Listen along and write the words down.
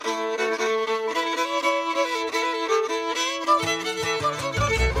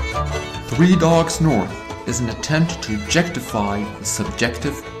Three Dogs North is an attempt to objectify the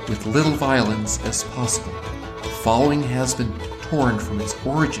subjective with little violence as possible. The following has been torn from its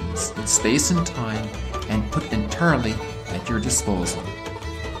origins in space and time and put entirely at your disposal.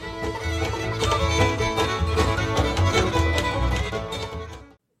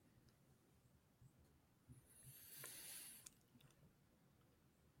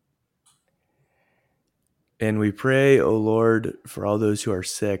 And we pray, O Lord, for all those who are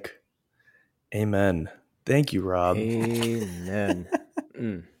sick. Amen. Thank you, Rob. Amen.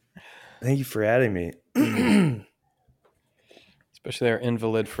 Thank you for adding me. Especially our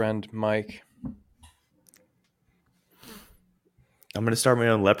invalid friend, Mike. I'm going to start my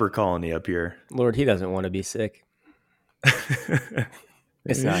own leper colony up here. Lord, he doesn't want to be sick.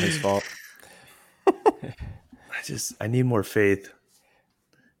 It's not his fault. I need more faith.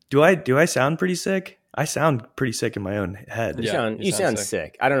 Do I sound pretty sick? I sound pretty sick in my own head. You sound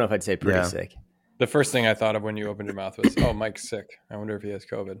sick. I don't know if I'd say pretty sick. The first thing I thought of when you opened your mouth was, oh, Mike's sick. I wonder if he has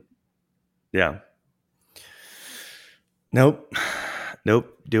COVID. Yeah. Nope.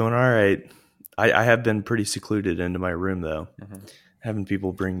 Doing all right. I have been pretty secluded into my room, though. Mm-hmm. Having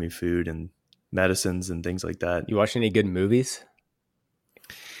people bring me food and medicines and things like that. You watch any good movies?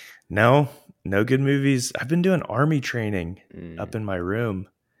 No good movies. I've been doing army training up in my room,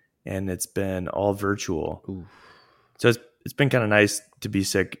 and it's been all virtual. Ooh. So it's been kind of nice to be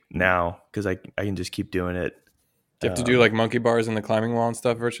sick now because I can just keep doing it. Do you have to do like monkey bars and the climbing wall and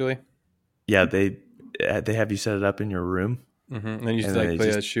stuff virtually? Yeah, they have you set it up in your room. Mm-hmm. And then you just play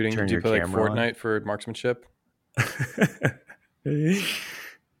a shooting. Do you play like Fortnite on for marksmanship?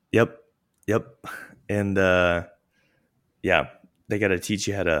 Yep. And yeah, they got to teach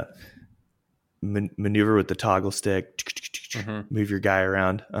you how to maneuver with the toggle stick, move your guy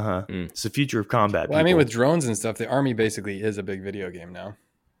around. It's the future of combat. Well, I mean, with drones and stuff, the Army basically is a big video game now.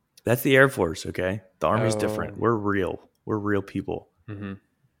 That's the Air Force, okay? The Army's different. We're real. We're real people. Mm-hmm.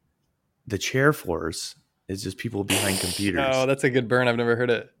 The Chair Force is just people behind computers. Oh, that's a good burn. I've never heard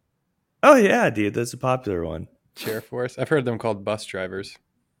it. Oh, yeah, dude. That's a popular one. Chair Force. I've heard them called bus drivers.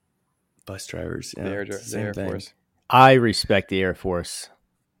 Bus drivers, yeah. The Air Force. I respect the Air Force.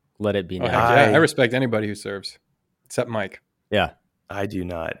 Let it be known. I respect anybody who serves, except Mike. Yeah. I do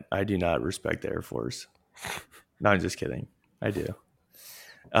not respect the Air Force. No, I'm just kidding. I do.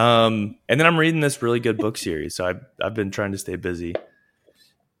 And then I'm reading this really good book series. So I've been trying to stay busy,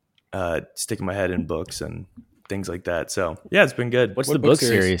 sticking my head in books and things like that. So yeah, it's been good. What's the book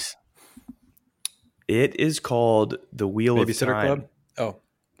series? It is called The Wheel of Time. Babysitter Club? Oh.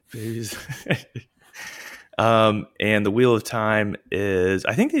 And The Wheel of Time is,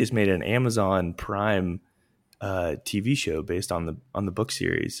 I think they just made an Amazon Prime TV show based on the book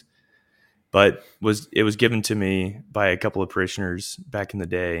series, but it was given to me by a couple of parishioners back in the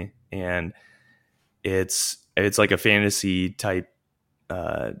day, and it's like a fantasy type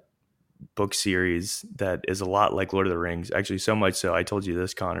book series that is a lot like Lord of the Rings, actually so much so I told you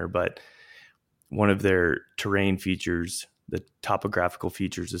this, Connor, but one of their terrain features, the topographical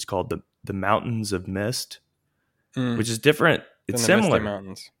features, is called the Mountains of Mist, which is different. It's similar,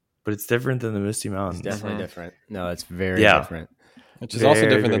 mountains, but it's different than the Misty Mountains. It's definitely different. No, it's very different. Which is also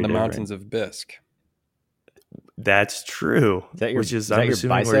different than the Mountains of Bisque. That's true. Is I'm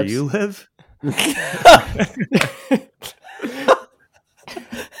assuming where you live.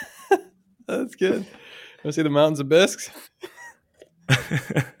 That's good. Want to see the Mountains of Bisque?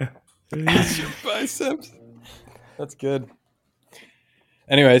 That's your biceps. That's good.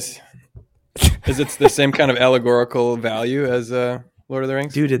 Anyways, is it the same kind of allegorical value as Lord of the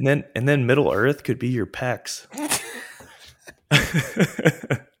Rings? Dude, and then Middle Earth could be your pecs.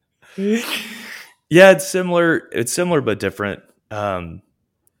 Yeah, it's similar but different.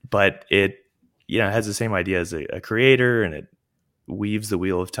 But it has the same idea as a creator, and it weaves the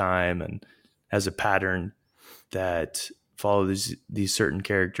wheel of time and has a pattern that follows these certain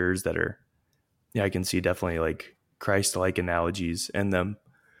characters that are, I can see definitely like Christ-like analogies in them.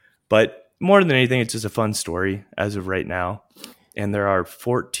 But more than anything, it's just a fun story as of right now. And there are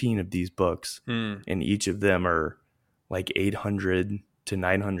 14 of these books, and each of them are like 800 to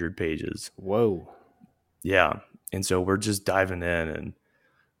 900 pages. Whoa. Yeah. And so we're just diving in, and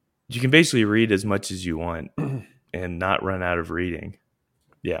you can basically read as much as you want and not run out of reading.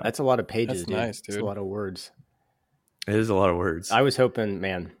 Yeah. That's a lot of pages, dude. Nice, dude. It's a lot of words. It is a lot of words. I was hoping,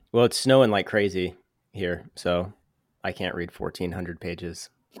 well, it's snowing like crazy here, so I can't read 1,400 pages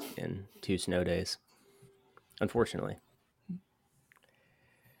in 2 snow days, unfortunately.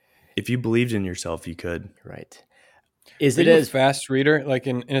 If you believed in yourself, you could. Right. Are you a fast reader? Like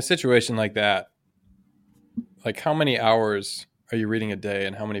in a situation like that, like how many hours are you reading a day,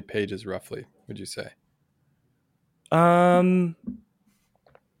 and how many pages roughly would you say?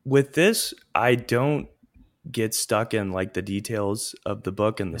 With this, I don't get stuck in like the details of the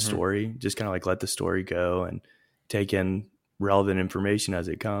book and the story. Just kind of like let the story go and take in relevant information as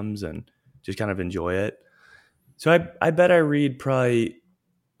it comes and just kind of enjoy it. So I bet I read probably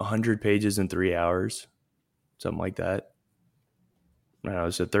 100 pages in 3 hours, something like that. I don't know,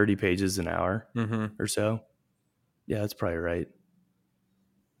 so 30 pages an hour or so. Yeah, that's probably right.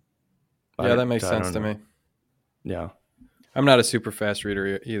 Yeah, that makes sense to me. Yeah. I'm not a super fast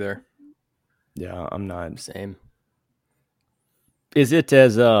reader either. Yeah, I'm not. Same. Is it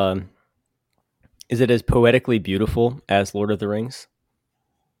as poetically beautiful as Lord of the Rings?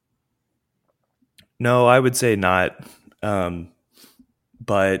 No, I would say not.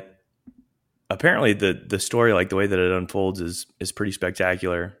 But apparently the story, like the way that it unfolds is pretty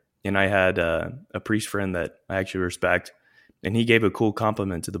spectacular. And I had a priest friend that I actually respect, and he gave a cool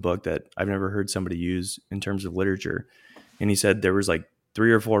compliment to the book that I've never heard somebody use in terms of literature. And he said there was like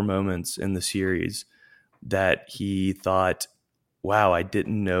 3 or 4 moments in the series that he thought, wow, I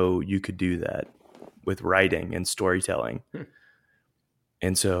didn't know you could do that with writing and storytelling.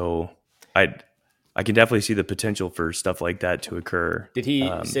 And so I can definitely see the potential for stuff like that to occur. Did he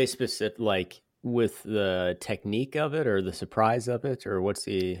say specific, like with the technique of it or the surprise of it, or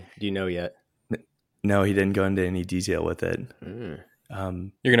do you know yet? No, he didn't go into any detail with it.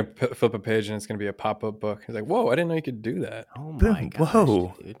 You're going to flip a page and it's going to be a pop-up book. He's like, whoa, I didn't know you could do that. Oh my gosh,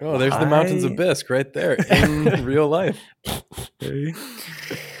 whoa. dude. Oh, there's the mountains of Bisque right there in real life.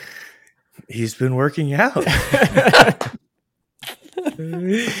 He's been working out.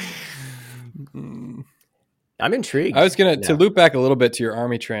 I'm intrigued. I was going to loop back a little bit to your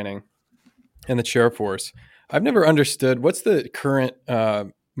Army training and the chair force. I've never understood, what's the current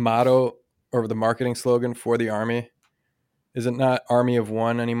motto or the marketing slogan for the Army? Is it not Army of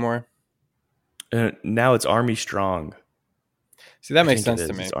One anymore? Now it's Army Strong. See, that makes sense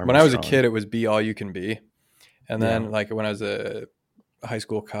to me. When I was a kid, it was Be All You Can Be. And then like when I was a high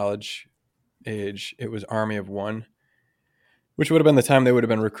school, college age, it was Army of One, which would have been the time they would have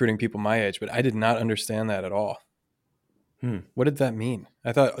been recruiting people my age. But I did not understand that at all. What did that mean?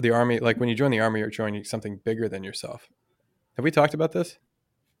 I thought the Army, like when you join the Army, you're joining something bigger than yourself. Have we talked about this?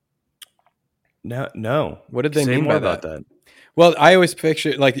 No. What did they mean by about that? Well, I always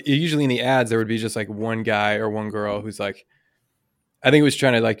picture, like, usually in the ads, there would be just like one guy or one girl who's like, I think it was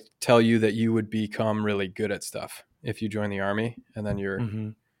trying to like tell you that you would become really good at stuff if you join the Army, and then you're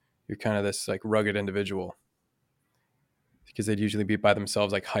kind of this like rugged individual, because they'd usually be by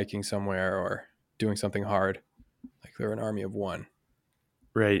themselves, like hiking somewhere or doing something hard, like they're an army of one.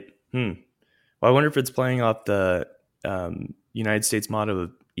 Right. Well, I wonder if it's playing off the United States motto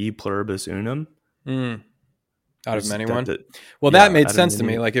of E pluribus unum. Out of many one. That made sense to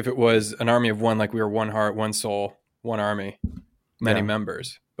me. Like if it was an army of one, like we were one heart, one soul, one army, many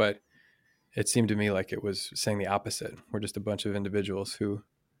members. But it seemed to me like it was saying the opposite. We're just a bunch of individuals who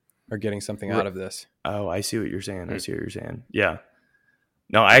are getting something out of this. Oh, I see what you're saying. Yeah.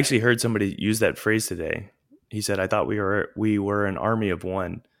 No, I actually heard somebody use that phrase today. He said, I thought we were an army of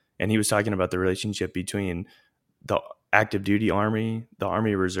one. And he was talking about the relationship between the active duty army, the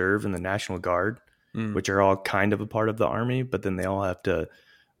Army Reserve, and the National Guard, which are all kind of a part of the Army, but then they all have to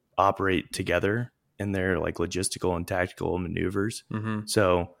operate together in their like logistical and tactical maneuvers.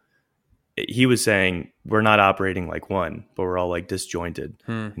 So he was saying we're not operating like one, but we're all like disjointed.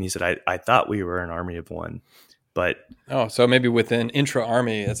 And he said, I thought we were an army of one, but so maybe within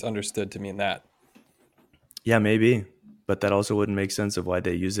intra-army, it's understood to mean that. Yeah, maybe, but that also wouldn't make sense of why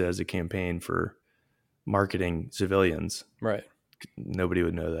they use it as a campaign for marketing civilians. Right. Nobody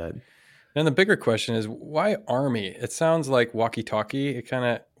would know that. And the bigger question is, why army? It sounds like walkie-talkie. It kind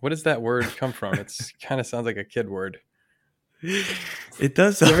of, what does that word come from? It's kind of sounds like a kid word. It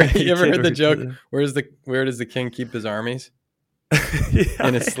does. You ever heard the joke? Where does the king keep his armies?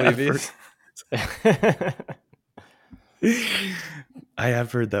 In his sleeves. I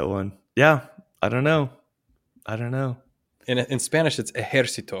have heard that one. Yeah, I don't know. In Spanish, it's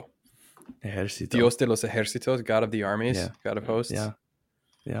ejército. Ejército. Dios de los ejércitos, God of the armies, God of hosts.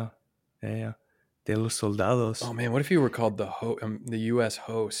 Yeah. De los soldados. Oh man, what if you were called the U.S.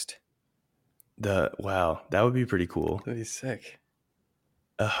 host? Wow, that would be pretty cool. That'd be sick.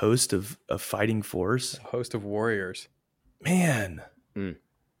 A host of a fighting force. A host of warriors. Man.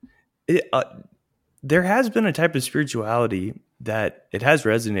 There has been a type of spirituality that it has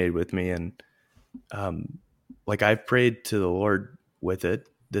resonated with me, and like I've prayed to the Lord with it,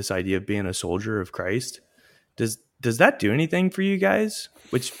 this idea of being a soldier of Christ. Does that do anything for you guys?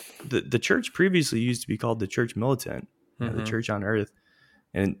 Which the church previously used to be called the church militant. the church on earth.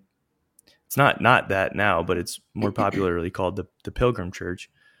 And it's not that now, but it's more popularly called the Pilgrim Church.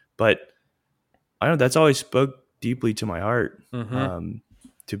 But I don't know, that's always spoke deeply to my heart,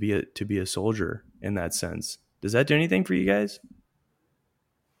 to be a soldier in that sense. Does that do anything for you guys?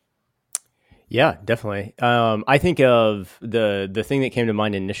 Yeah, definitely. I think of the thing that came to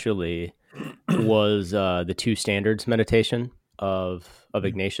mind initially was the two standards meditation of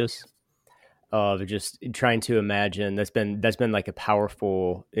Ignatius, of just trying to imagine. That's been like a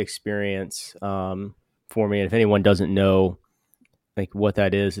powerful experience for me. And if anyone doesn't know like what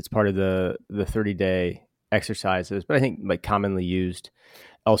that is, it's part of the 30-day exercises, but I think like commonly used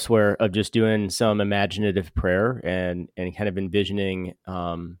elsewhere, of just doing some imaginative prayer and kind of envisioning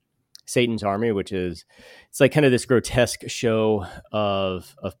Satan's army, which is, it's like kind of this grotesque show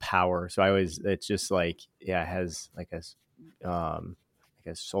of power. So it's just like, it has like a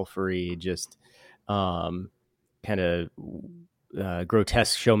sulfury, just kind of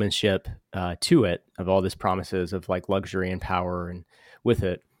grotesque showmanship to it, of all this promises of like luxury and power, and with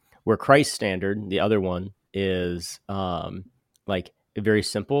it, where Christ's standard, the other one, is like very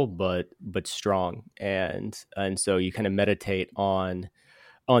simple but strong, and so you kind of meditate on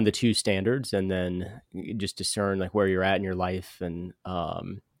the two standards, and then just discern like where you're at in your life. And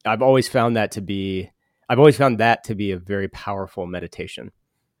I've always found that to be a very powerful meditation.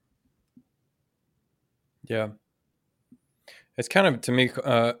 Yeah. It's kind of, to me,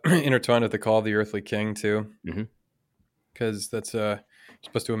 intertwined with the call of the earthly king too. Because that's you're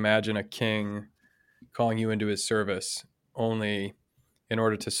supposed to imagine a king calling you into his service. Only in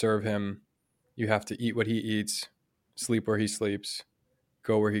order to serve him, you have to eat what he eats, sleep where he sleeps,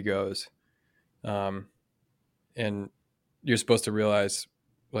 go where he goes. And you're supposed to realize,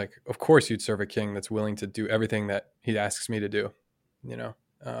 like, of course you'd serve a king that's willing to do everything that he asks me to do, you know?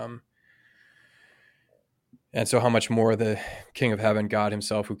 And so how much more the King of Heaven, God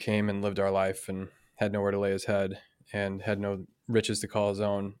himself, who came and lived our life and had nowhere to lay his head and had no riches to call his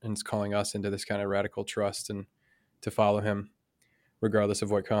own, and is calling us into this kind of radical trust and to follow him regardless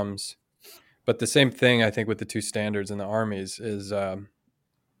of what comes. But the same thing, I think, with the two standards in the armies is, I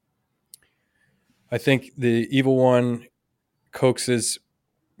think the evil one coaxes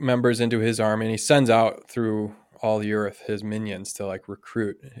members into his army, and he sends out through all the earth his minions to like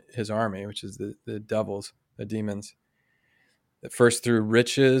recruit his army, which is the devils, the demons. At first through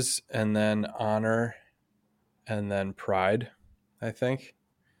riches, and then honor, and then pride, I think.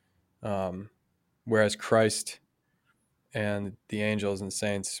 Whereas Christ and the angels and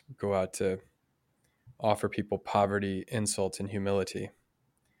saints go out to offer people poverty, insult, and humility.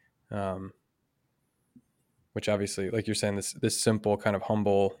 Which obviously, like you're saying, this simple kind of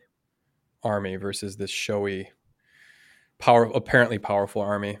humble army versus this showy, apparently powerful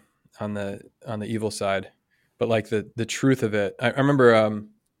army on the evil side. But like the truth of it, I remember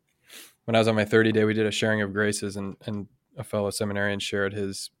when I was on my 30 day, we did a sharing of graces, and a fellow seminarian shared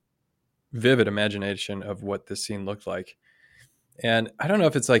his vivid imagination of what this scene looked like. And I don't know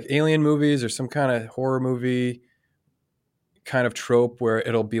if it's like alien movies or some kind of horror movie kind of trope where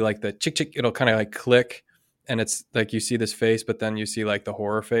it'll be like the chick, it'll kind of like click, and it's like you see this face, but then you see like the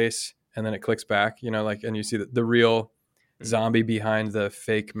horror face, and then it clicks back, you know, like, and you see the real zombie behind the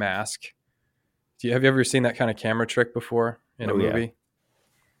fake mask. Have you ever seen that kind of camera trick before in a movie? Yeah.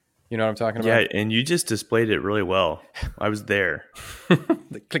 You know what I'm talking about? Yeah, and you just displayed it really well. I was there.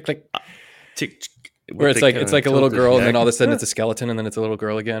 Click, click. Tick, where it's like a little girl, and then all of a sudden it's a skeleton, and then it's a little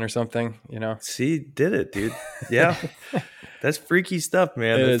girl again or something, you know? See, did it, dude. Yeah. That's freaky stuff,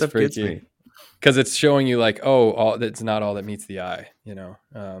 man. That stuff freaky. Gets me. Because it's showing you like, that's not all that meets the eye, you know?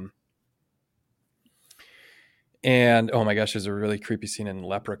 And oh my gosh, there's a really creepy scene in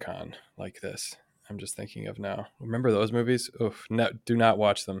Leprechaun like this. I'm just thinking of now. Remember those movies? Oof, no, do not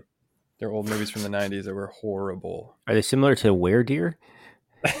watch them. They're old movies from the 90s that were horrible. Are they similar to Were-Deer?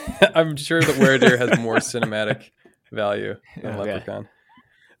 I'm sure that Were-Deer has more cinematic value than Leprechaun.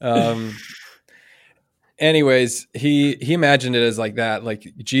 Anyways, he imagined it as like that.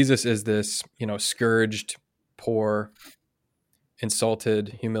 Like Jesus is this, you know, scourged, poor,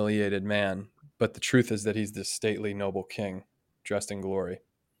 insulted, humiliated man. But the truth is that he's this stately, noble king dressed in glory.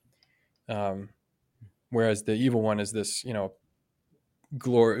 Whereas the evil one is this, you know,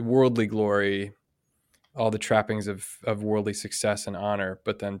 glory, worldly glory, all the trappings of worldly success and honor.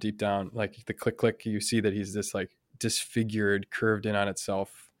 But then deep down, like the click, you see that he's this like disfigured, curved in on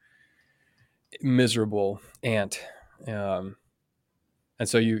itself, miserable ant. And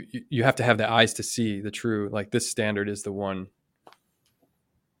so you have to have the eyes to see the true, like this standard is the one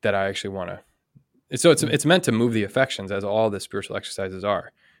that I actually want to. So it's meant to move the affections, as all the spiritual exercises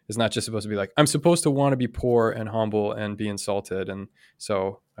are. It's not just supposed to be like, I'm supposed to want to be poor and humble and be insulted. And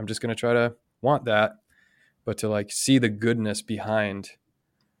so I'm just going to try to want that, but to like see the goodness behind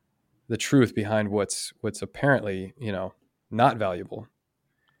the truth behind what's apparently, you know, not valuable,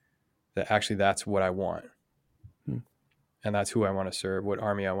 that actually that's what I want. And that's who I want to serve, what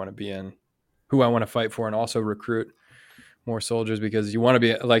army I want to be in, who I want to fight for, and also recruit more soldiers, because you want to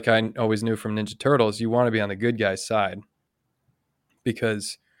be, like I always knew from Ninja Turtles, you want to be on the good guy's side,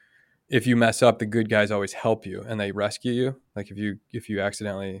 because if you mess up, the good guys always help you and they rescue you. Like if you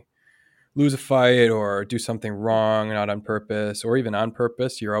accidentally lose a fight or do something wrong, not on purpose, or even on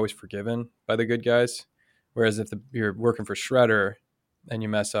purpose, you're always forgiven by the good guys. Whereas if you're working for Shredder and you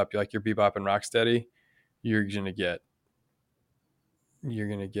mess up, you're Bebop and Rocksteady, you're gonna get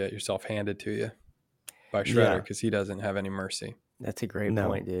yourself handed to you by Shredder, because he doesn't have any mercy. That's a great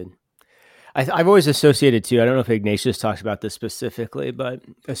point, dude. I've always associated too, I don't know if Ignatius talks about this specifically, but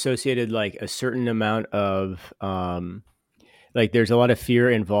associated like a certain amount of like there's a lot of fear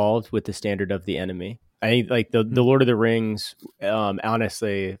involved with the standard of the enemy. I think like the Lord of the Rings,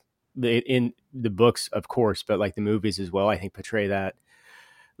 honestly, in the books, of course, but like the movies as well, I think portray that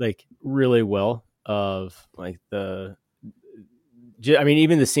like really well. Of like even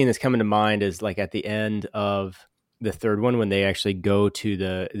the scene that's coming to mind is like at the end of the third one when they actually go to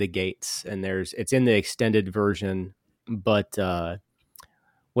the gates, and it's in the extended version, but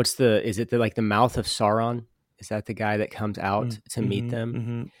is it the mouth of Sauron? Is that the guy that comes out to meet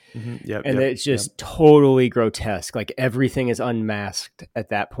them? Yep, and it's just totally grotesque. Like everything is unmasked at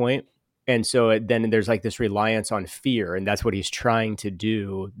that point. And so then there's like this reliance on fear. And that's what he's trying to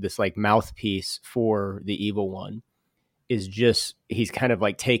do. This like mouthpiece for the evil one is just, he's kind of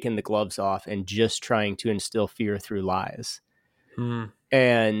like taking the gloves off and just trying to instill fear through lies. And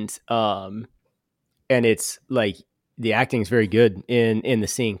it's like, the acting is very good in the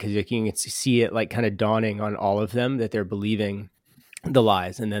scene, because you can see it like kind of dawning on all of them that they're believing the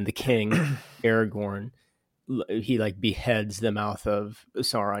lies. And then the king, Aragorn, he like beheads the mouth of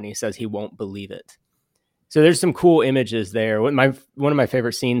Sauron. He says he won't believe it. So there's some cool images there. One of my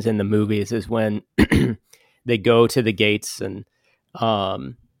favorite scenes in the movies is when they go to the gates, and I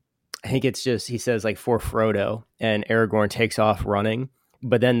think it's just, he says like for Frodo, and Aragorn takes off running.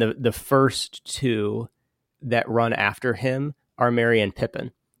 But then the first two that run after him are Merry and Pippin,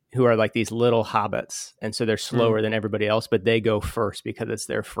 who are like these little hobbits. And so they're slower than everybody else, but they go first because it's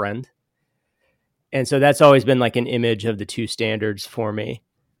their friend. And so that's always been like an image of the two standards for me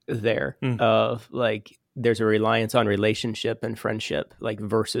there, of like, there's a reliance on relationship and friendship, like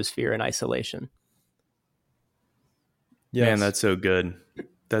versus fear and isolation. Yes. Man, that's so good.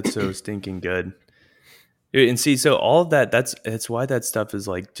 That's so stinking good. And see, so all of that, that's why that stuff is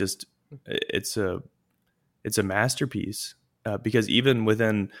like, just, it's a masterpiece, because even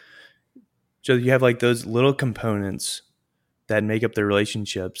within, so you have like those little components that make up the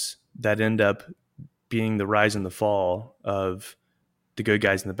relationships that end up being the rise and the fall of the good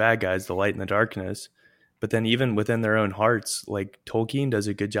guys and the bad guys, the light and the darkness. But then even within their own hearts, like Tolkien does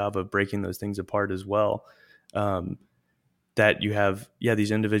a good job of breaking those things apart as well. That you have,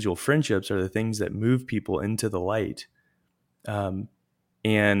 these individual friendships are the things that move people into the light. And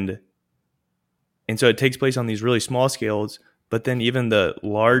so it takes place on these really small scales, but then even the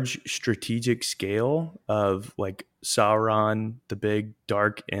large strategic scale of like Sauron, the big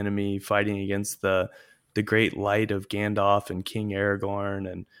dark enemy, fighting against the great light of Gandalf and King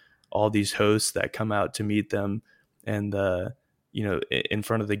Aragorn and all these hosts that come out to meet them, and in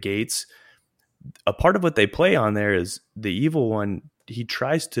front of the gates. A part of what they play on there is the evil one. He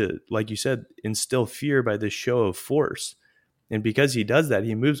tries to, like you said, instill fear by this show of force. And because he does that,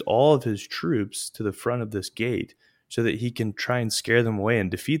 he moves all of his troops to the front of this gate so that he can try and scare them away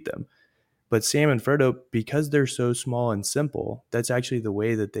and defeat them. But Sam and Frodo, because they're so small and simple, that's actually the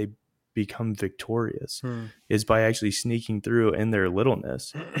way that they become victorious, is by actually sneaking through in their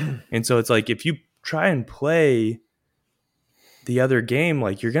littleness. And so it's like, if you try and play the other game,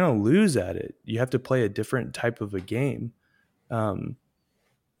 like, you're going to lose at it. You have to play a different type of a game. And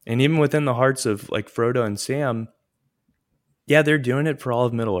even within the hearts of like Frodo and Sam, they're doing it for all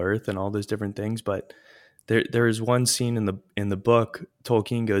of Middle Earth and all those different things, but there is one scene in the book,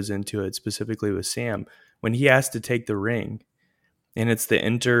 Tolkien goes into it specifically with Sam, when he has to take the ring, and it's the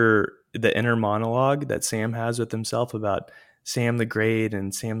inner monologue that Sam has with himself about Sam the Great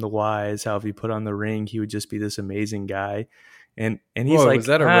and Sam the Wise, how if he put on the ring, he would just be this amazing guy. And he's like, was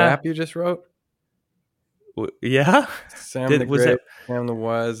that a rap you just wrote? Yeah. Sam the Great, Sam the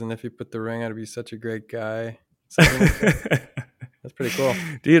Wise, and if you put the ring on, it'd be such a great guy. That's pretty cool.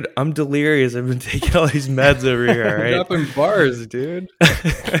 Dude, I'm delirious. I've been taking all these meds over here, right? Dropping bars, dude.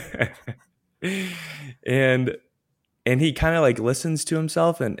 and he kind of like listens to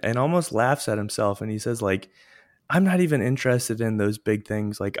himself and almost laughs at himself. And he says like, I'm not even interested in those big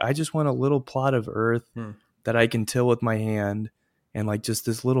things. Like, I just want a little plot of earth that I can till with my hand, and like just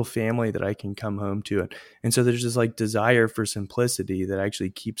this little family that I can come home to. And so there's this like desire for simplicity that actually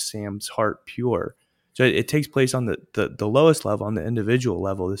keeps Sam's heart pure. So it takes place on the lowest level, on the individual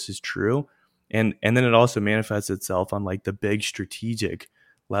level. This is true. And then it also manifests itself on like the big strategic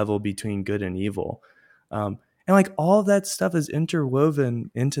level between good and evil. And like all of that stuff is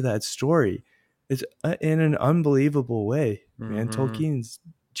interwoven into that story. It's in an unbelievable way, man. Tolkien's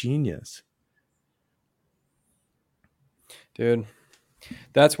genius. Dude,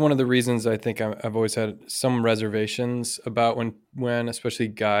 that's one of the reasons I think I've always had some reservations about when especially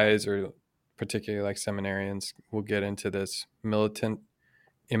guys or particularly like seminarians will get into this militant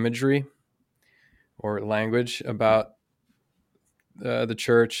imagery or language about the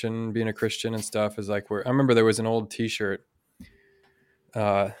church and being a Christian and stuff. Is like where I remember there was an old T-shirt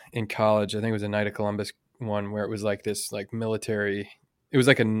in college. I think it was a Knight of Columbus one where it was like this like military. It was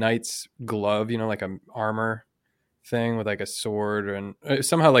like a knight's glove, you know, like a armor thing with like a sword, and it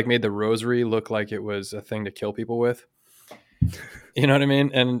somehow like made the rosary look like it was a thing to kill people with. You know what I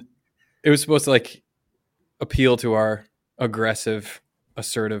mean? And it was supposed to like appeal to our aggressive,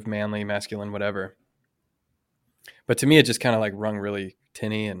 assertive, manly, masculine, whatever. But to me, it just kind of like rung really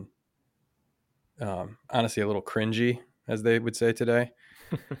tinny and honestly a little cringy, as they would say today.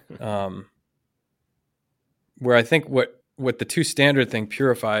 Where I think what the two standard thing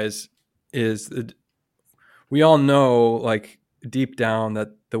purifies is we all know like deep down that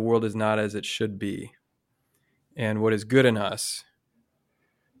the world is not as it should be. And what is good in us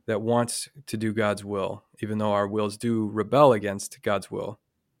that wants to do God's will, even though our wills do rebel against God's will.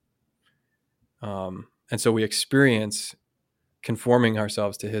 And so we experience conforming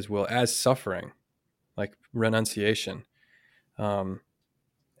ourselves to his will as suffering, like renunciation,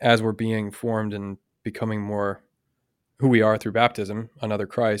 as we're being formed and becoming more who we are through baptism, another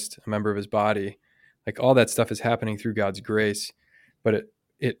Christ, a member of his body. Like all that stuff is happening through God's grace, but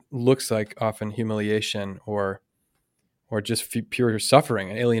it looks like often humiliation or just pure suffering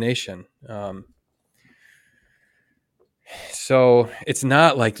and alienation. So it's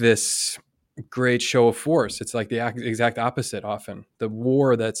not like this great show of force. It's like the exact opposite often. The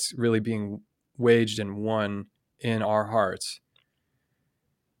war that's really being waged and won in our hearts,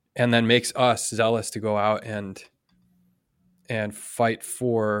 and then makes us zealous to go out and fight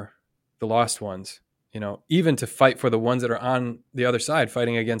for the lost ones, you know, even to fight for the ones that are on the other side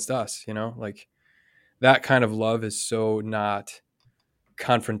fighting against us, you know, like that kind of love is so not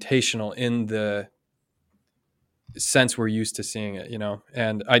confrontational in the sense we're used to seeing it, you know.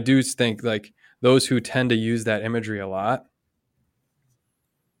 And I do think like those who tend to use that imagery a lot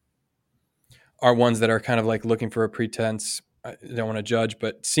are ones that are kind of like looking for a pretense. I don't want to judge,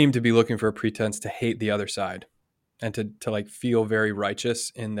 but seem to be looking for a pretense to hate the other side and to like feel very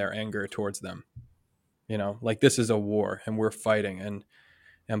righteous in their anger towards them. You know, like this is a war and we're fighting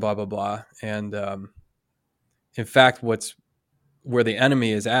and blah, blah, blah. And in fact, where the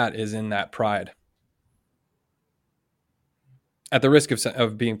enemy is at is in that pride. At the risk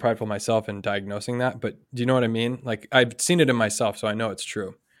of being prideful myself and diagnosing that, but do you know what I mean? Like I've seen it in myself, so I know it's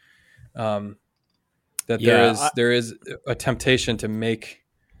true. There is a temptation to make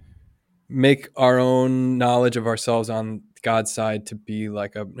our own knowledge of ourselves on God's side to be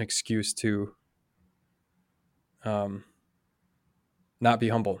like an excuse to not be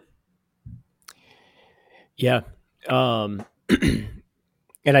humble. Yeah. And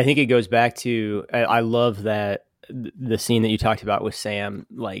I think it goes back to, I love that the scene that you talked about with Sam,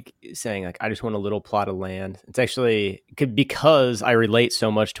 like saying like, I just want a little plot of land. It's actually because I relate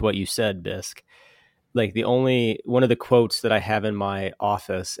so much to what you said, Bisk. Like one of the quotes that I have in my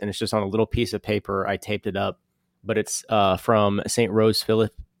office, and it's just on a little piece of paper, I taped it up, but it's from St. Rose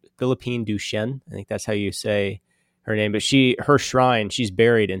Philippine Duchesne. I think that's how you say her name, but her shrine, she's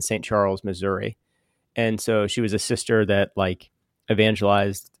buried in St. Charles, Missouri. And so she was a sister that like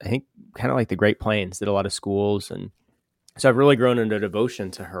evangelized, I think, kind of like the Great Plains, did a lot of schools. And so I've really grown into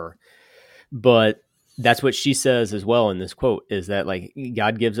devotion to her. But that's what she says as well in this quote, is that like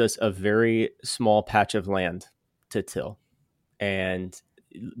God gives us a very small patch of land to till.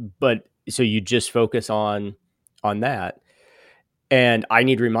 But so you just focus on that. And I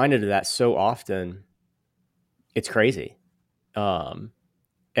need reminded of that so often. It's crazy. And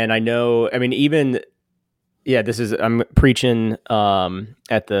I know, I mean, even I'm preaching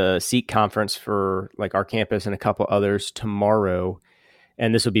at the Seek conference for like our campus and a couple others tomorrow.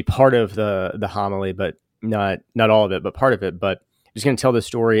 And this will be part of the homily, but not all of it, but part of it. But I'm just going to tell the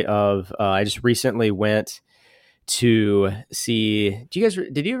story of, I just recently went to see,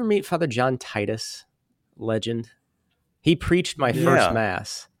 did you ever meet Father John Titus, legend? He preached my first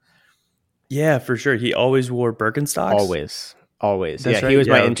Mass. Yeah, for sure. He always wore Birkenstocks. Always. That's right. He was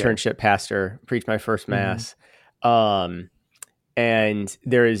my internship pastor, preached my first Mass. Mm-hmm. And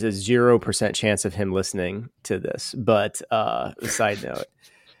there is a 0% chance of him listening to this, but side note.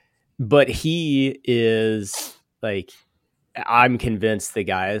 But he is like, I'm convinced the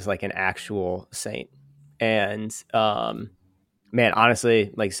guy is like an actual saint. And man,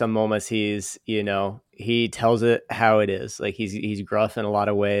 honestly, like some moments he's, he tells it how it is. Like he's gruff in a lot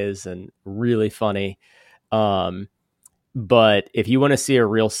of ways and really funny. But if you want to see a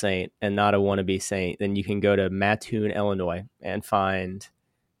real saint and not a wannabe saint, then you can go to Mattoon, Illinois and find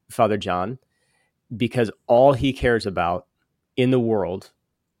Father John, because all he cares about in the world,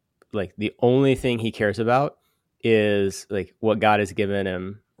 like the only thing he cares about is like what God has given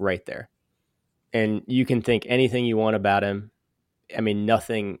him right there. And you can think anything you want about him. I mean,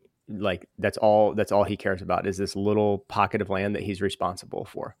 nothing, like that's all he cares about is this little pocket of land that he's responsible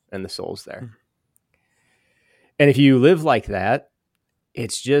for and the souls there. Mm-hmm. And if you live like that,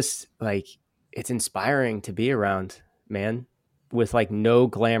 it's just like, it's inspiring to be around, man, with like no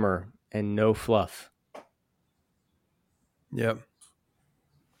glamour and no fluff. Yep.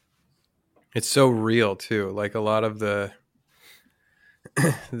 It's so real too. Like a lot of the,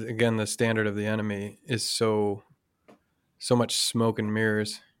 again, the standard of the enemy is so much smoke and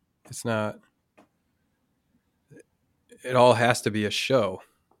mirrors. It's not, it all has to be a show.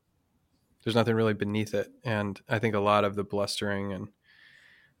 There's nothing really beneath it. And I think a lot of the blustering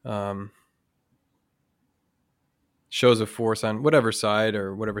and shows of force on whatever side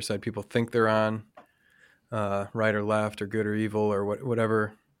people think they're on, right or left or good or evil or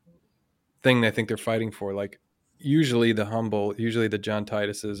whatever thing they think they're fighting for. Like usually the humble, usually the John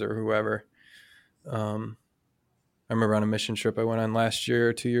Tituses or whoever. I remember on a mission trip I went on last year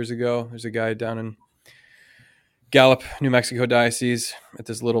or 2 years ago, there's a guy down in Gallup, New Mexico diocese at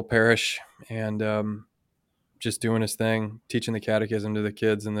this little parish, and just doing his thing, teaching the catechism to the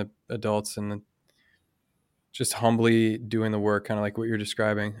kids and the adults, and just humbly doing the work, kind of like what you're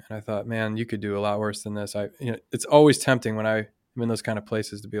describing. And I thought, man, you could do a lot worse than this. It's always tempting when I'm in those kind of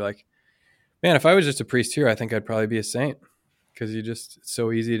places to be like, man, if I was just a priest here, I think I'd probably be a saint, because it's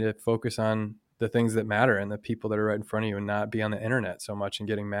so easy to focus on the things that matter and the people that are right in front of you and not be on the internet so much and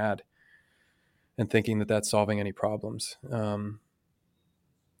getting mad and thinking that that's solving any problems.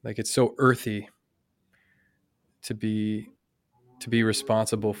 Like it's so earthy to be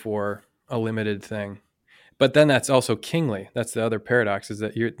responsible for a limited thing, but then that's also kingly. That's the other paradox, is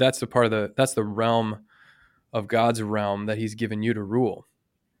that that's the realm of God's realm that he's given you to rule.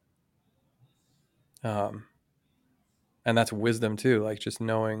 And that's wisdom too, like just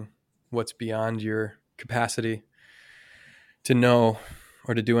knowing what's beyond your capacity to know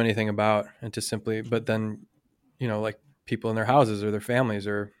or to do anything about, and to simply, but then, like people in their houses or their families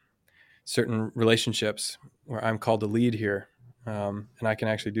or certain relationships where I'm called to lead here, and I can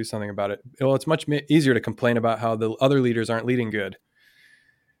actually do something about it. Well, it's much easier to complain about how the other leaders aren't leading good,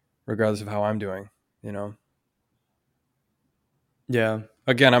 regardless of how I'm doing, Yeah.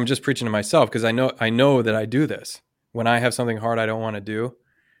 Again, I'm just preaching to myself, because I know that I do this. When I have something hard I don't want to do,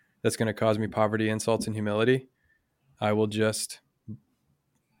 that's going to cause me poverty, insults, and humility, I will just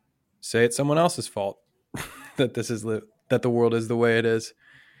say it's someone else's fault that that the world is the way it is,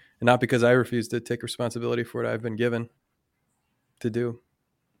 and not because I refuse to take responsibility for what I've been given to do.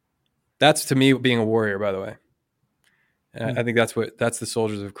 That's, to me, being a warrior, by the way. And I think that's the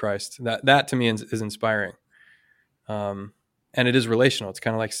soldiers of Christ. That to me is inspiring. And it is relational. It's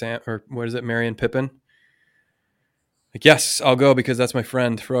kind of like Merry and Pippin. Like, yes, I'll go because that's my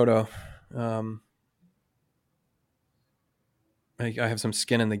friend Frodo. I have some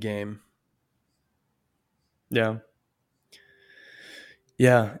skin in the game. Yeah.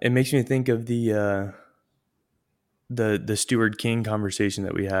 Yeah. It makes me think of the Stuart King conversation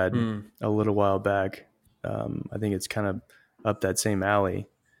that we had a little while back. I think it's kind of up that same alley.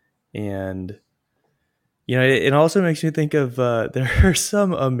 And, it also makes me think of, there are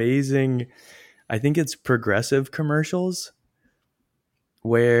some amazing, I think it's Progressive commercials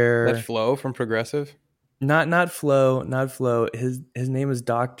where that Flo from Progressive. Not Flo. His name is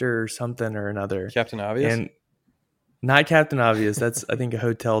Dr. something or another. Captain Obvious? And not Captain Obvious. That's, I think, a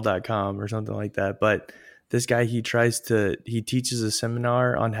hotel.com or something like that. But this guy, he teaches a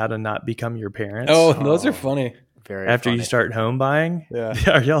seminar on how to not become your parents. Oh, those are funny. Very after funny. you start home buying. Yeah.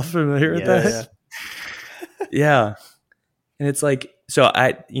 Are y'all familiar with that? Yeah. And it's like, so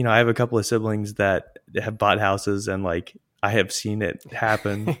I have a couple of siblings that have bought houses, and like I have seen it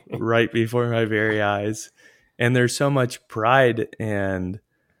happen right before my very eyes. And there's so much pride and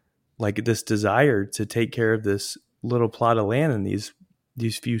like this desire to take care of this little plot of land and these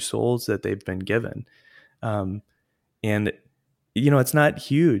few souls that they've been given. And it's not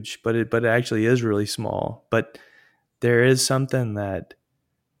huge, but it actually is really small. But there is something that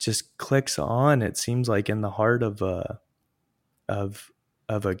just clicks on, it seems like, in the heart of a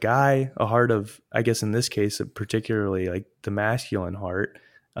guy, a heart of, I guess in this case, particularly like the masculine heart.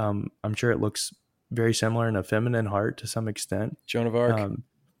 I'm sure it looks very similar in a feminine heart to some extent. Joan of Arc.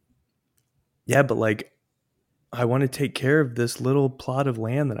 Yeah, but like, I want to take care of this little plot of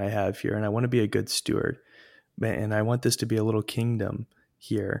land that I have here, and I want to be a good steward, and I want this to be a little kingdom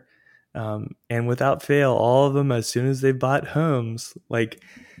here. And without fail, all of them, as soon as they bought homes, like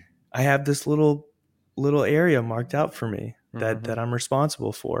I have this little area marked out for me that I'm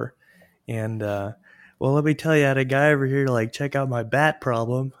responsible for. And, well, let me tell you, I had a guy over here to like check out my bat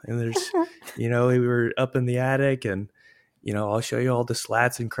problem. And there's, we were up in the attic, and, I'll show you all the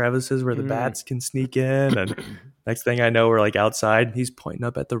slats and crevices where the bats can sneak in. And next thing I know, we're like outside, and he's pointing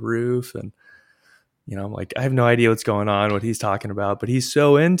up at the roof, and, I'm like, I have no idea what's going on, what he's talking about, but he's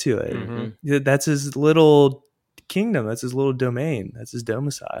so into it. Mm-hmm. That's his little kingdom. That's his little domain. That's his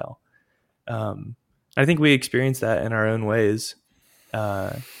domicile. I think we experience that in our own ways,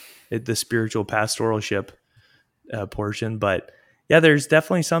 the spiritual pastoralship portion. But yeah, there's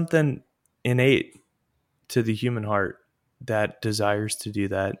definitely something innate to the human heart that desires to do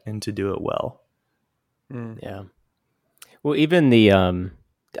that and to do it well. Yeah. Well, even the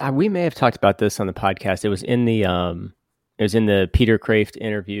we may have talked about this on the podcast. It was in the Peter Kraft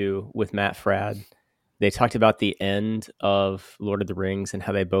interview with Matt Fradd. They talked about the end of Lord of the Rings and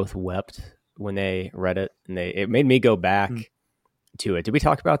how they both wept when they read it, and it made me go back to it. Did we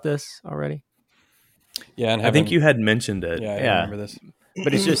talk about this already? Yeah, and I think you had mentioned it. Yeah, I remember this.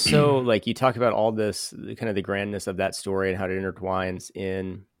 But it's just so like you talk about all this kind of the grandness of that story and how it intertwines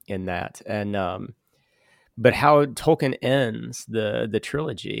in that, and but how Tolkien ends the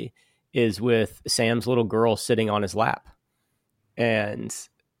trilogy is with Sam's little girl sitting on his lap, and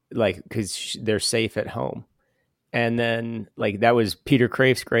like because they're safe at home. And then like that was Peter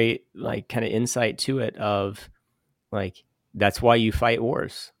Kraft's great like kind of insight to it of like that's why you fight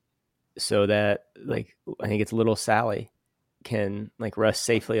wars, so that like I think it's little Sally can like rest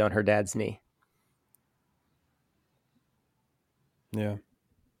safely on her dad's knee. Yeah.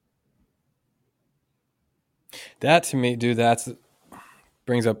 That to me, dude, that's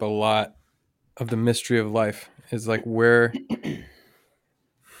brings up a lot of the mystery of life, is like where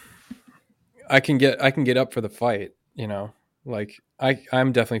I can get up for the fight, like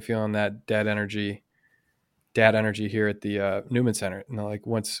I'm definitely feeling that dad energy here at the Newman Center. And like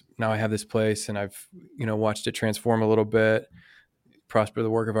now I have this place, and I've, watched it transform a little bit, prosper the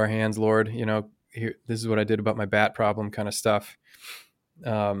work of our hands, Lord, here, this is what I did about my bat problem kind of stuff.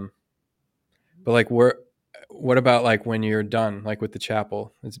 But like what about like when you're done, like with the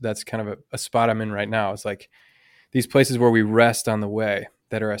chapel? That's kind of a spot I'm in right now. It's like these places where we rest on the way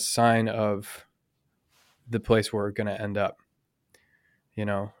that are a sign of the place where we're going to end up.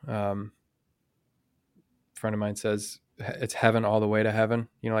 A friend of mine says it's heaven all the way to heaven.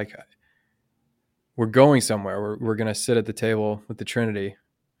 Like we're going somewhere. We're going to sit at the table with the Trinity,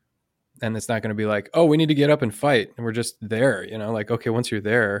 and it's not going to be like, oh, we need to get up and fight. And we're just there, like, okay, once you're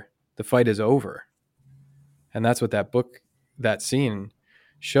there, the fight is over. And that's what that scene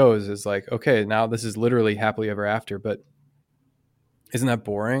shows, is like, okay, now this is literally happily ever after, but isn't that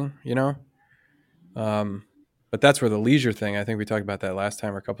boring? But that's where the leisure thing, I think we talked about that last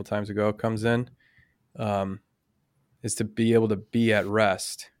time or a couple times ago, comes in, is to be able to be at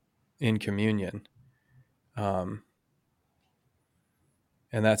rest in communion. And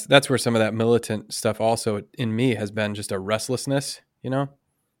that's where some of that militant stuff also in me has been just a restlessness,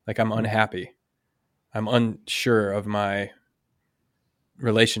 like I'm unhappy. I'm unsure of my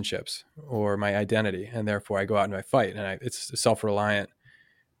relationships or my identity, and therefore I go out and I fight. And it's a self-reliant,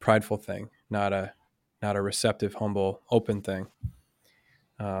 prideful thing, not a receptive, humble, open thing.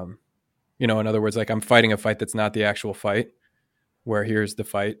 In other words, like I'm fighting a fight that's not the actual fight, where here's the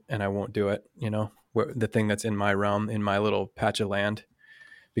fight and I won't do it, where the thing that's in my realm, in my little patch of land,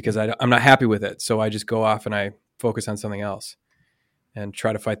 because I'm not happy with it. So I just go off and I focus on something else and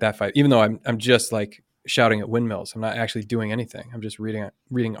try to fight that fight, even though I'm just like shouting at windmills. I'm not actually doing anything. I'm just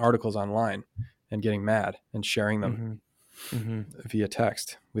reading articles online and getting mad and sharing them via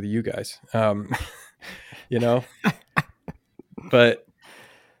text with you guys. But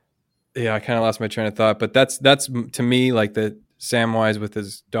yeah, I kind of lost my train of thought, but that's to me, like the Samwise with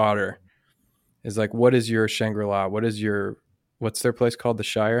his daughter is like, what is your Shangri-La? What's their place called? The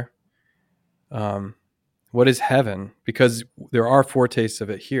Shire. What is heaven? Because there are foretastes of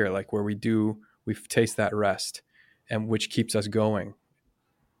it here, like where we taste that rest, and which keeps us going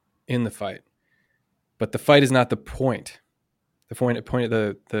in the fight. But the fight is not the point. The fight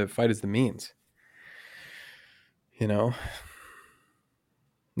is the means.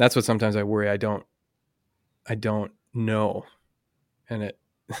 That's what sometimes I worry. I don't know, and it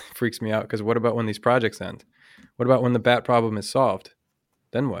freaks me out. Because what about when these projects end? What about when the bat problem is solved?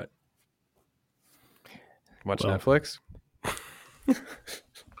 Then what? Watch Netflix in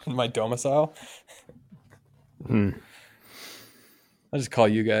my domicile. I'll just call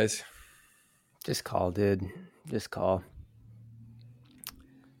you guys. Just call, dude. Just call.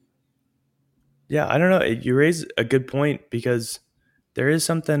 Yeah, I don't know. You raise a good point, because there is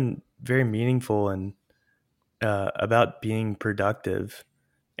something very meaningful and about being productive,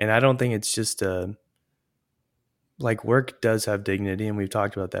 and I don't think it's just like work does have dignity, and we've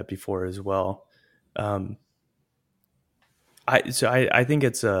talked about that before as well. I think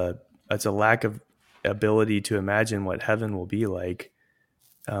it's a lack of ability to imagine what heaven will be like.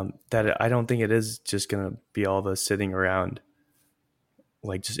 That I don't think it is just going to be all of us sitting around,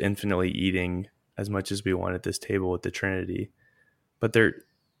 like just infinitely eating as much as we want at this table with the Trinity. But there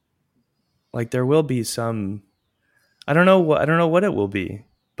will be some. I don't know what it will be,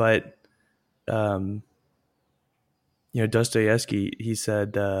 but Dostoevsky, he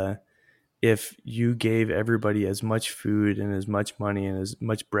said, if you gave everybody as much food and as much money and as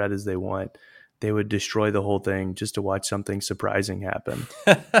much bread as they want, they would destroy the whole thing just to watch something surprising happen.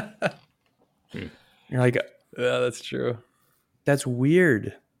 You're like, yeah, that's true. That's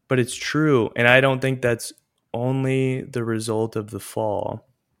weird, but it's true. And I don't think that's only the result of the fall,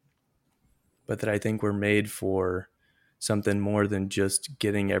 but that I think we're made for something more than just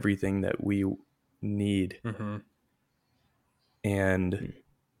getting everything that we need. Mm-hmm. And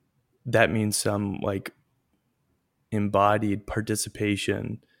that means some like embodied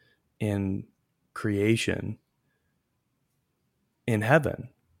participation in creation in heaven.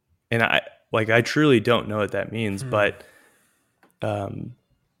 And I truly don't know what that means, but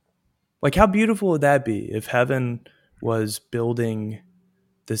like how beautiful would that be if heaven was building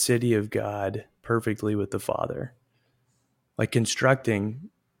the city of God perfectly with the Father, like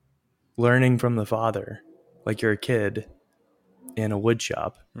constructing, learning from the Father, like you're a kid in a wood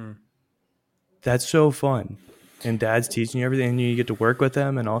shop. That's so fun. And Dad's teaching you everything, and you get to work with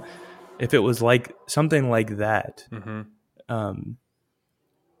them and all. If it was like something like that,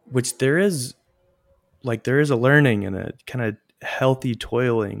 which there is a learning and a kind of healthy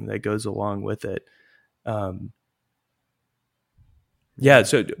toiling that goes along with it. Yeah.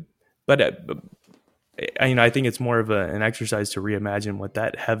 So, but I think it's more of an exercise to reimagine what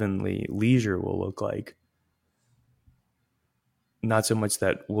that heavenly leisure will look like. Not so much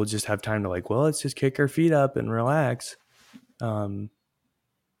that we'll just have time to let's just kick our feet up and relax.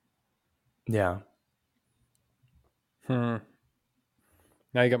 Yeah. Now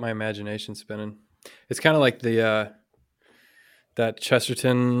you got my imagination spinning. It's kind of like the that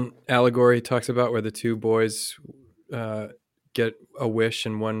Chesterton allegory he talks about, where the two boys get a wish,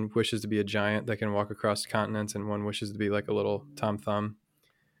 and one wishes to be a giant that can walk across continents, and one wishes to be like a little Tom Thumb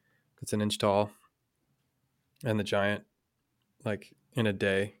that's an inch tall. And the giant, like in a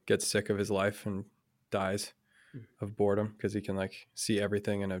day, gets sick of his life and dies of boredom because he can like see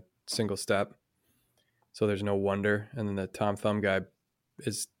everything in a single step. So there's no wonder. And then the Tom Thumb guy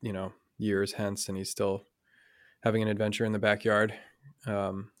is, years hence, and he's still having an adventure in the backyard.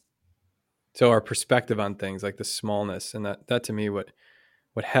 So our perspective on things, like the smallness, and that to me, what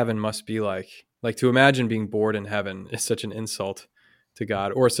heaven must be like to imagine being bored in heaven is such an insult to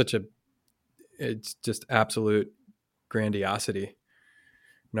God, or it's just absolute grandiosity,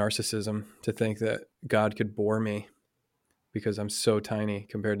 narcissism, to think that God could bore me because I'm so tiny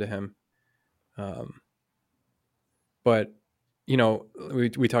compared to him. But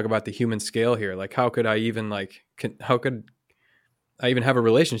we talk about the human scale here. Like, how could I even have a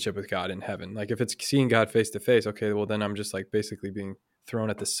relationship with God in heaven? Like, if it's seeing God face to face, okay, well then I'm just like basically being thrown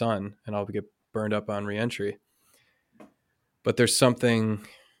at the sun and I'll get burned up on reentry. But there's something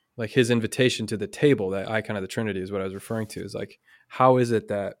like his invitation to the table, that icon of the Trinity is what I was referring to, is like, how is it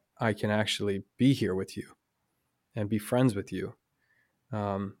that I can actually be here with you and be friends with you?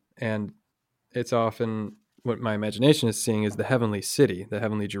 And it's often what my imagination is seeing is the heavenly city, the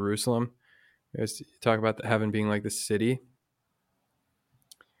heavenly Jerusalem, You guys talk about the heaven being like the city.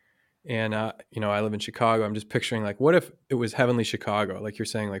 And, you know, I live in Chicago. I'm just picturing like, what if it was heavenly Chicago? Like you're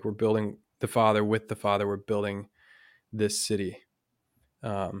saying, like we're building the Father with the Father. We're building this city.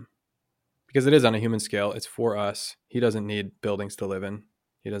 Because it is on a human scale. It's for us. He doesn't need buildings to live in.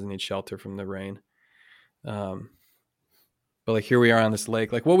 He doesn't need shelter from the rain. But like here we are on this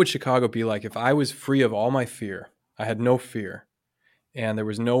lake. Like what would Chicago be like if I was free of all my fear? I had no fear. And there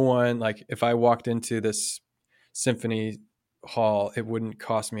was no one, like if I walked into this symphony hall, it wouldn't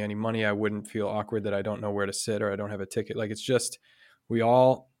cost me any money. I wouldn't feel awkward that I don't know where to sit or I don't have a ticket. Like it's just, we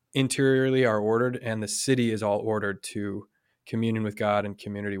all interiorly are ordered, and the city is all ordered to communion with God and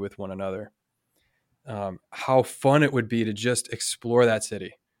community with one another. How fun it would be to just explore that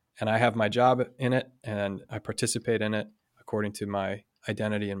city. And I have my job in it and I participate in it according to my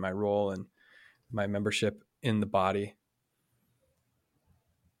identity and my role and my membership in the body.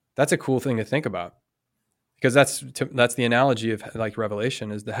 That's a cool thing to think about, because that's the analogy of like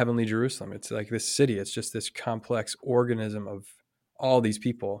Revelation is the heavenly Jerusalem. It's like this city. It's just this complex organism of all these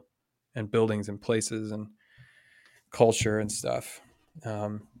people and buildings and places and culture and stuff.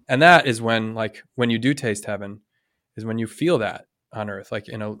 And that is when you do taste heaven is when you feel that on earth, like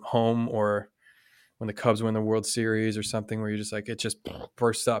in a home or when the Cubs win the World Series or something where you're just like, it just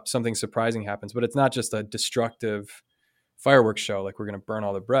bursts up, something surprising happens, but it's not just a destructive fireworks show. Like we're going to burn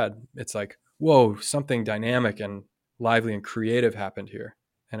all the bread. It's like, whoa, something dynamic and lively and creative happened here.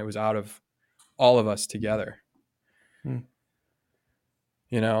 And it was out of all of us together. You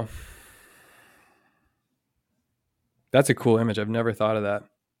know, that's a cool image. I've never thought of that.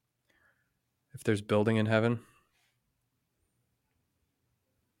 If there's building in heaven.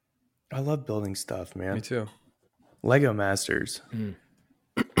 I love building stuff, man. Me too. Lego Masters.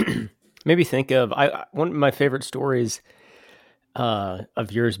 Maybe think of one of my favorite stories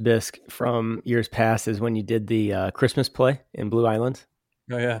of yours, Bisque, from years past is when you did the Christmas play in Blue Island.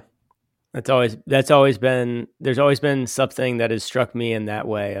 Oh yeah, there's always been something that has struck me in that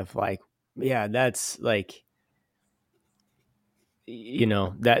way of like, yeah, that's like, you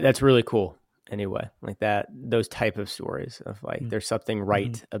know, that's really cool. Anyway, like that, those type of stories of like, there's something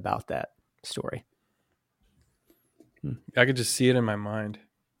right about that story. I could just see it in my mind,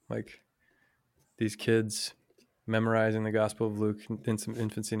 like these kids memorizing the Gospel of Luke in some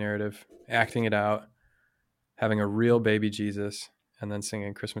infancy narrative, acting it out, having a real baby Jesus, and then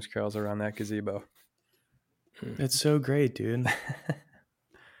singing Christmas carols around that gazebo. It's so great, dude.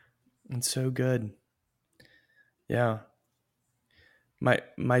 It's so good. Yeah.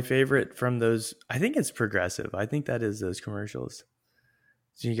 My favorite from those, I think it's Progressive. I think that is those commercials.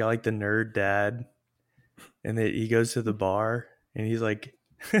 So you got like the nerd dad, and he goes to the bar, and he's like,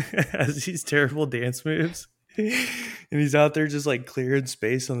 has these terrible dance moves. And he's out there just like clearing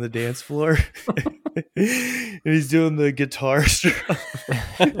space on the dance floor. And he's doing the guitar strum.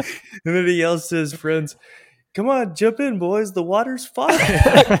 And then he yells to his friends, "Come on, jump in, boys. The water's fine."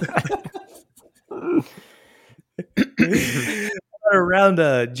 Around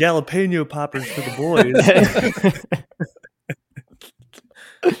jalapeno poppers for the boys.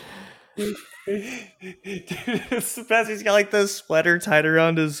 It's the best. He's got like the sweater tied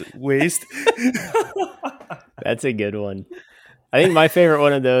around his waist. That's a good one. I think my favorite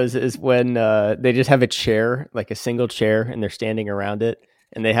one of those is when they just have a chair, like a single chair, and they're standing around it,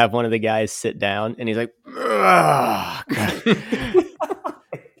 and they have one of the guys sit down, and he's like,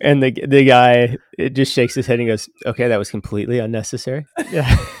 and the guy, it just shakes his head and goes, "Okay, that was completely unnecessary."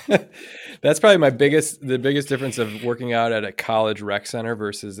 Yeah. That's probably the biggest difference of working out at a college rec center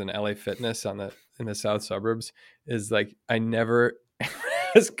versus an LA Fitness in the south suburbs is like, I never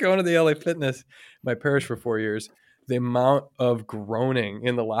was going to the LA Fitness, my parish for 4 years. The amount of groaning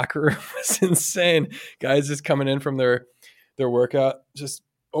in the locker room was insane. Guys just coming in from their workout, just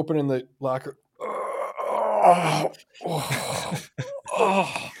opening the locker.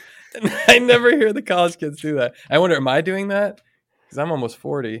 And I never hear the college kids do that. I wonder, am I doing that? Because I'm almost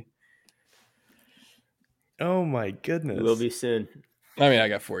 40. Oh my goodness. Will be soon. I mean, I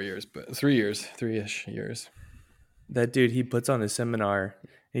got 4 years, but 3-ish years. That dude, he puts on a seminar.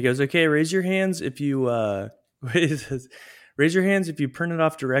 He goes, "Okay, raise your hands if you raise your hands if you printed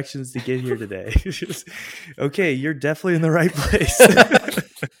off directions to get here today." Okay, you're definitely in the right place.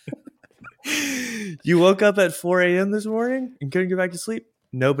 You woke up at 4 a.m. this morning and couldn't get back to sleep?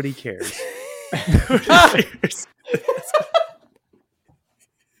 Nobody cares. Nobody cares.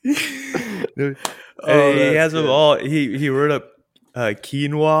 He has them all. He wrote up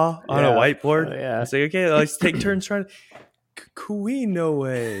quinoa on a whiteboard. Oh, yeah. It's like, okay, let's take turns trying to.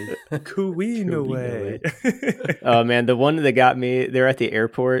 Quinoa. Oh man, the one that got me, they're at the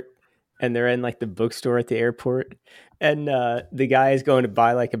airport and they're in like the bookstore at the airport, and the guy is going to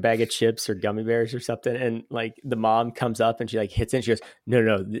buy like a bag of chips or gummy bears or something, and like the mom comes up and she like hits it. She goes,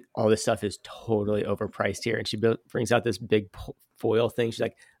 no, all this stuff is totally overpriced here, and she brings out this big foil thing. She's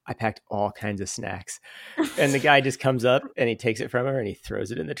like, I packed all kinds of snacks, and the guy just comes up and he takes it from her and he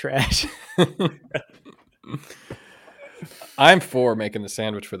throws it in the trash. I'm for making the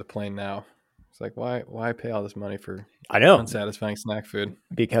sandwich for the plane now. It's like, why pay all this money for unsatisfying snack food?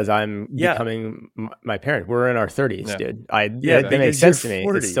 Because I'm becoming my parent. We're in our 30s, dude. That makes sense to me.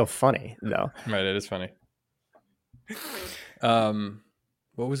 40. It's still funny, though. Right, it is funny. What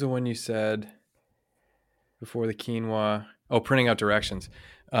was the one you said before the quinoa? Oh, printing out directions.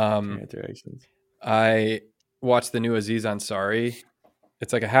 I watched the new Aziz Ansari.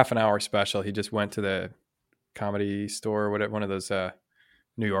 It's like a half an hour special. He just went to the Comedy Store, whatever, one of those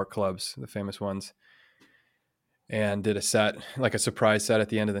New York clubs, the famous ones, and did a set, like a surprise set at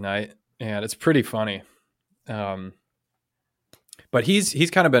the end of the night, and it's pretty funny. But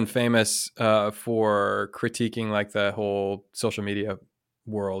he's kind of been famous for critiquing like the whole social media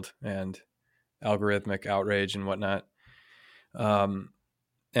world and algorithmic outrage and whatnot.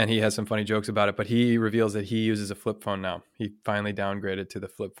 And he has some funny jokes about it, but he reveals that he uses a flip phone now. He finally downgraded to the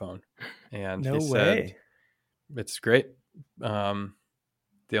flip phone, and he said it's great.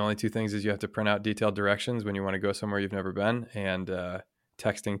 The only two things is you have to print out detailed directions when you want to go somewhere you've never been, and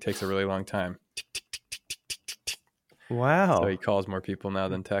texting takes a really long time. Wow. So he calls more people now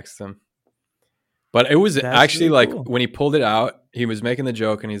than texts them. But it was actually really cool. When he pulled it out, he was making the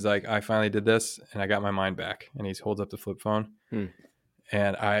joke and he's like, I finally did this and I got my mind back. And he holds up the flip phone.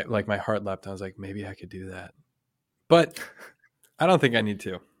 And I, like, my heart leapt. I was like, maybe I could do that. But I don't think I need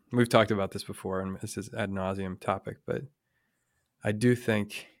to. We've talked about this before, and this is ad nauseum topic, but I do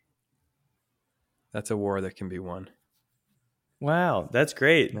think that's a war that can be won. Wow, that's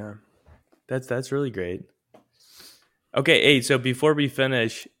great. Yeah. That's really great. Okay, hey, so before we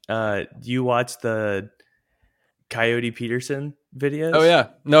finish, do you watch the Coyote Peterson videos? Oh, yeah.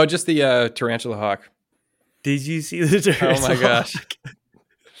 No, just the Tarantula Hawk. Did you see the Tarantula Hawk? Oh, my gosh.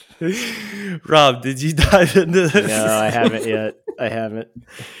 Rob, did you dive into this? No, I haven't yet. I haven't.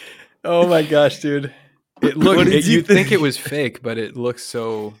 Oh, my gosh, dude. It looked. You'd think it was fake, but it looks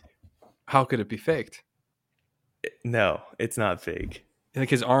so... How could it be faked? No, it's not fake. Like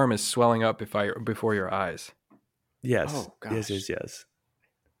his arm is swelling up before your eyes. Yes. Oh, gosh. Yes.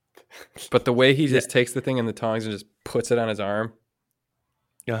 But the way he just takes the thing in the tongs and just puts it on his arm.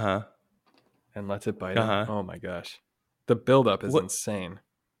 Uh-huh. And lets it bite him. Oh, my gosh. The buildup is insane.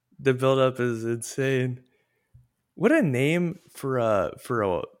 The buildup is insane. What a name for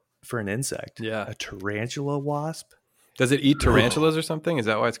an insect. Yeah. A tarantula wasp. Does it eat tarantulas or something? Is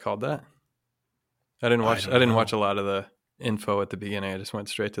that why it's called that? I didn't watch a lot of the info at the beginning. I just went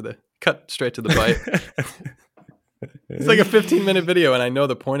straight to the bite. It's like a 15-minute video, and I know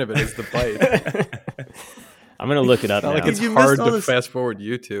the point of it is the bite. I'm gonna look it up now. Like it's hard to fast forward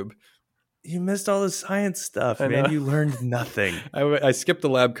YouTube. You missed all the science stuff, man. You learned nothing. I skipped the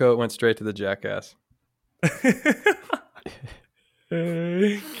lab coat, went straight to the jackass.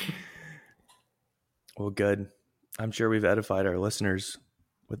 Well, good. I'm sure we've edified our listeners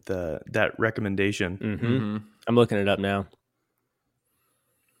with that recommendation. Mm-hmm. I'm looking it up now.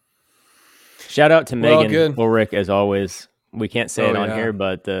 Shout out to Megan Ulrich, as always. We can't say it on here,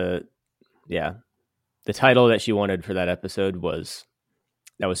 but the title that she wanted for that episode was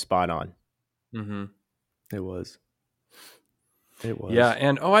spot on. Mm-hmm. It was. Yeah,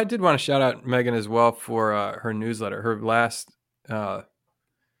 and I did want to shout out Megan as well for her newsletter. Her last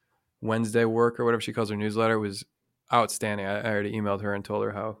Wednesday work, or whatever she calls her newsletter, was outstanding. I already emailed her and told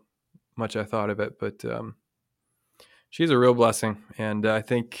her how much I thought of it, but she's a real blessing, and I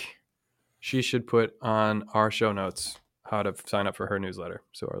think she should put on our show notes how to sign up for her newsletter,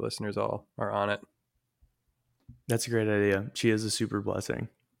 so our listeners all are on it. That's a great idea. She is a super blessing.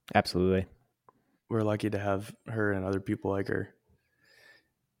 Absolutely. We're lucky to have her and other people like her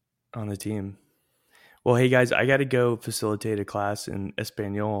on the team. Well, hey guys, I got to go facilitate a class in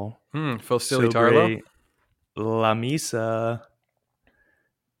Espanol. Facilitarlo? La misa.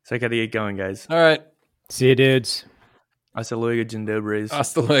 So I got to get going, guys. All right. See you, dudes. Hasta luego, Dzień dobry.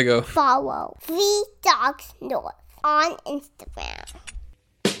 Hasta luego. Follow 3 Dogs North on Instagram.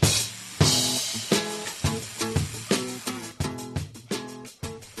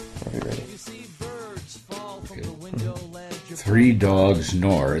 Are you ready? Okay. 3 Dogs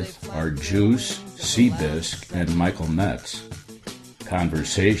North are Juice, Seabisc, and Michael Metz.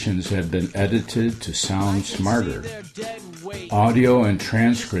 Conversations have been edited to sound smarter. Audio and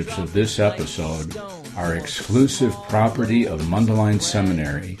transcripts of this episode are exclusive property of Mundelein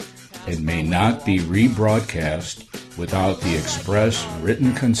Seminary and may not be rebroadcast without the express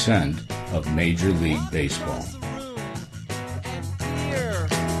written consent of Major League Baseball.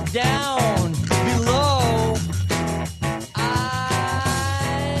 Down below,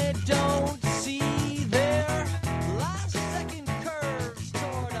 I don't see their last second curves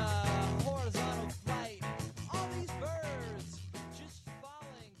toward a horizontal flight. All these birds just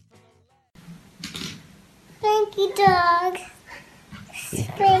falling from the left. Thank you, dogs.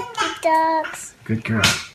 Thank you, dogs. Good girl.